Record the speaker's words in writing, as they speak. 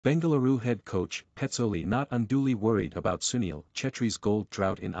Bengaluru head coach Pezzaiuoli not unduly worried about Sunil Chhetri's goal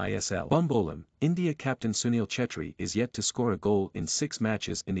drought in ISL. BAMBOLIM, India captain Sunil Chhetri is yet to score a goal in 6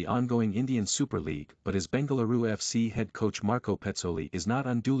 matches in the ongoing Indian Super League, but his Bengaluru FC head coach Marco Pezzaiouli is not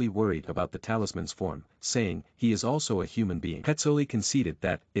unduly worried about the talisman's form, saying he is also a human being. Pezzaiuoli conceded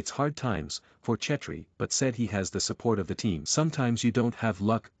that it's hard times for Chhetri, but said he has the support of the team. Sometimes you don't have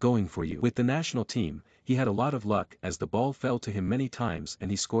luck going for you. With the national team, he had a lot of luck as the ball fell to him many times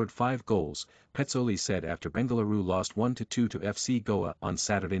and he scored 5 goals, Pezzaiuoli said after Bengaluru lost 1-2 to FC Goa on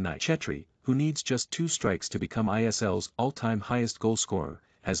Saturday night. Chhetri, who needs just 2 strikes to become ISL's all-time highest goal scorer,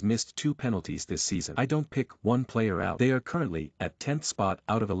 has missed 2 penalties this season. I don't pick one player out. They are currently at 10th spot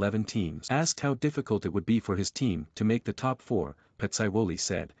out of 11 teams. Asked how difficult it would be for his team to make the top 4, Pezzaiuoli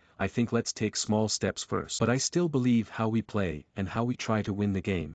said, I think let's take small steps first. But I still believe how we play and how we try to win the game.